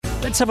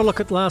Let's have a look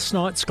at last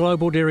night's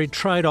Global Dairy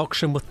Trade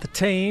Auction with the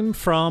team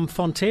from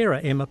Fonterra.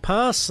 Emma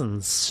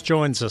Parsons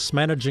joins us,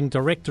 Managing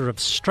Director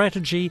of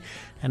Strategy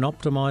and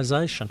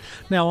Optimisation.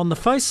 Now, on the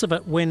face of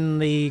it, when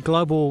the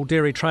Global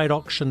Dairy Trade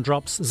Auction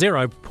drops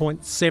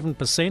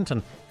 0.7%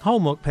 and whole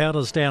milk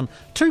powder's down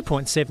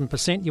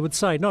 2.7%, you would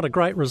say not a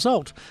great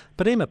result.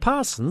 But Emma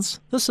Parsons,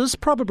 this is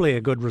probably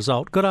a good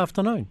result. Good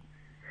afternoon.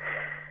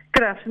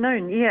 Good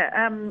afternoon.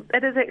 Yeah,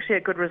 it is actually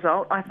a good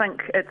result. I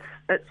think it's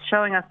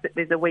showing us that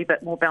there's a wee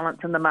bit more balance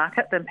in the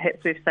market than perhaps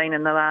we've seen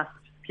in the last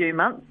few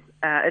months.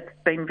 It's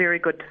been very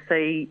good to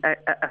see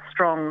a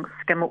strong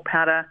skim milk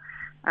powder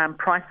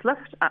price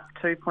lift, up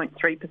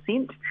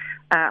 2.3%.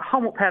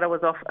 Whole milk powder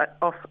was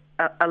off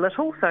a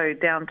little, so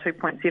down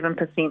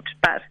 2.7%.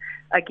 But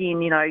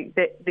again, you know,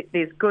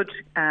 there's good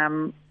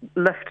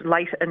lift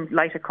in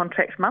later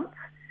contract months.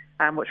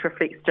 Which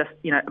reflects just,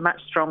 you know,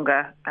 much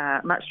stronger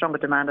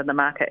demand in the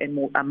market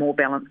and a more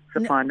balanced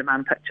supply and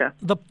demand picture.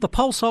 The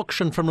Pulse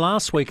auction from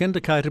last week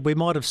indicated we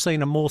might have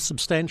seen a more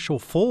substantial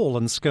fall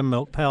in skim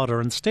milk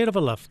powder instead of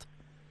a lift.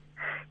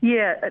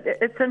 Yeah,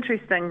 it's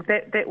interesting.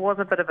 That was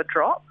a bit of a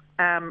drop.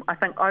 I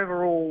think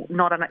overall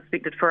not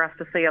unexpected for us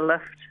to see a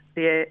lift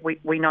there.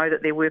 We know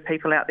that there were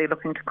people out there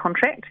looking to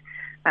contract,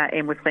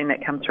 and we've seen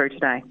that come through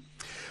today.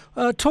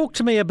 Talk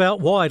to me about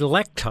why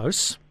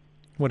lactose,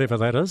 whatever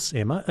that is,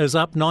 Emma, is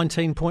up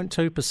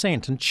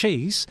 19.2%, and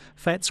cheese,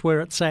 fat's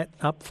where it's at,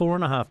 up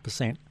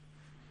 4.5%.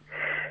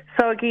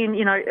 So again,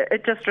 you know,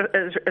 it just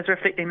is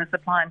reflecting the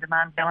supply and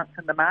demand balance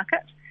in the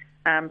market.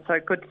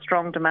 So good,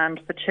 strong demand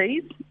for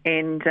cheese,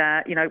 and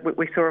you know,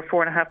 we saw a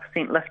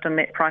 4.5% lift in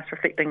that price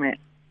reflecting that.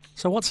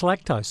 So what's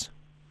lactose?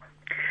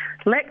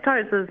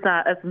 Lactose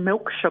is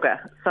milk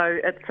sugar, so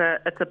it's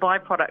a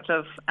byproduct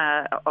of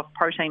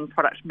protein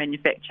product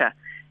manufacture,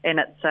 and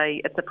it's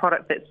a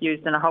product that's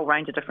used in a whole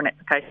range of different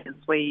applications.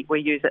 We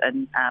use it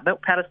in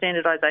milk powder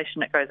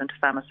standardisation. It goes into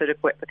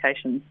pharmaceutical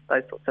applications,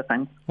 those sorts of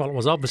things. Well, it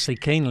was obviously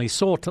keenly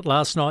sought at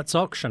last night's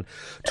auction.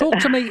 Talk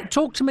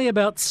to me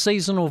about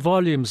seasonal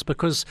volumes,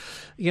 because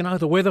you know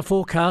the weather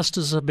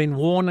forecasters have been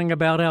warning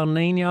about El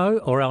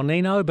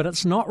Nino, but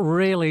it's not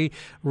really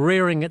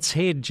rearing its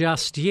head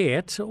just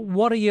yet.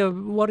 What are your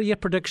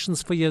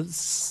predictions for your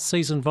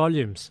season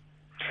volumes?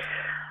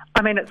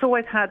 I mean, it's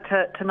always hard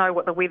to know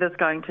what the weather's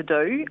going to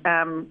do.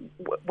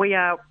 We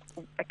are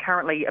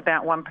currently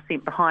about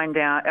 1% behind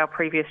our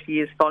previous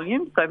year's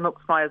volume, so milk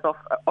supply is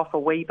off a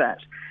wee bit.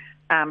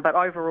 But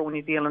overall,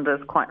 New Zealand is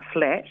quite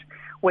flat.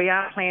 We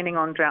are planning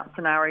on drought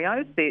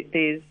scenarios.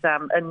 There's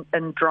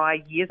in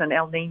dry years and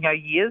El Nino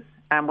years,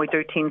 we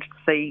do tend to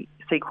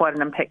see quite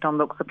an impact on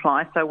milk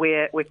supply. So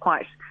we're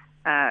quite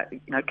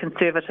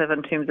conservative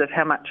in terms of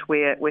how much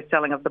we're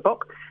selling of the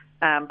book.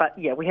 But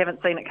yeah, we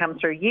haven't seen it come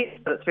through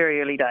yet, but it's very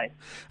early days.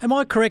 Am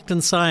I correct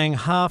in saying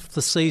half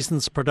the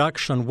season's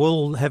production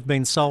will have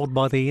been sold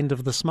by the end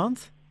of this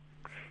month?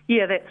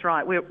 Yeah, that's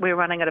right. We're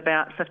running at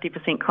about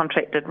 50%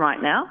 contracted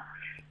right now.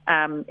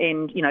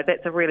 And, you know,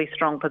 that's a really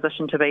strong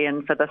position to be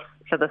in for this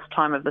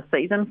time of the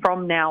season.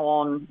 From now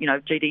on, you know,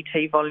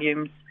 GDT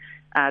volumes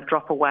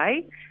drop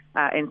away.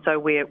 And so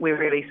we're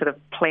really sort of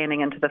planning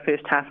into the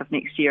first half of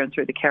next year and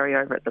through the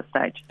carryover at this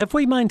stage. If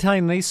we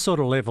maintain these sort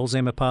of levels,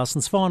 Emma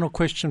Parsons, final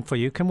question for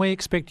you. Can we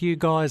expect you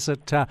guys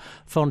at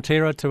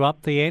Fonterra to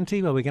up the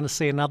ante? Are we going to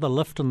see another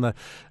lift in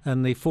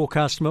the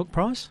forecast milk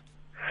price?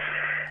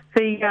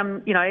 As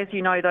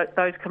you know,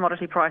 those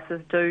commodity prices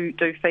do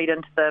feed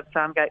into the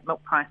Farmgate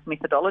milk price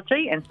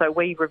methodology, and so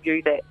we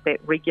review that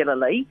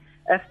regularly.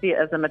 If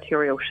there is a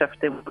material shift,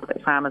 then we'll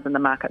let farmers in the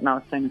market know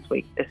as soon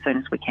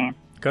as we can.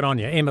 Good on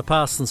you. Emma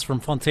Parsons from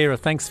Fonterra,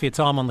 thanks for your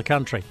time on The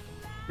Country.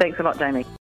 Thanks a lot, Jamie.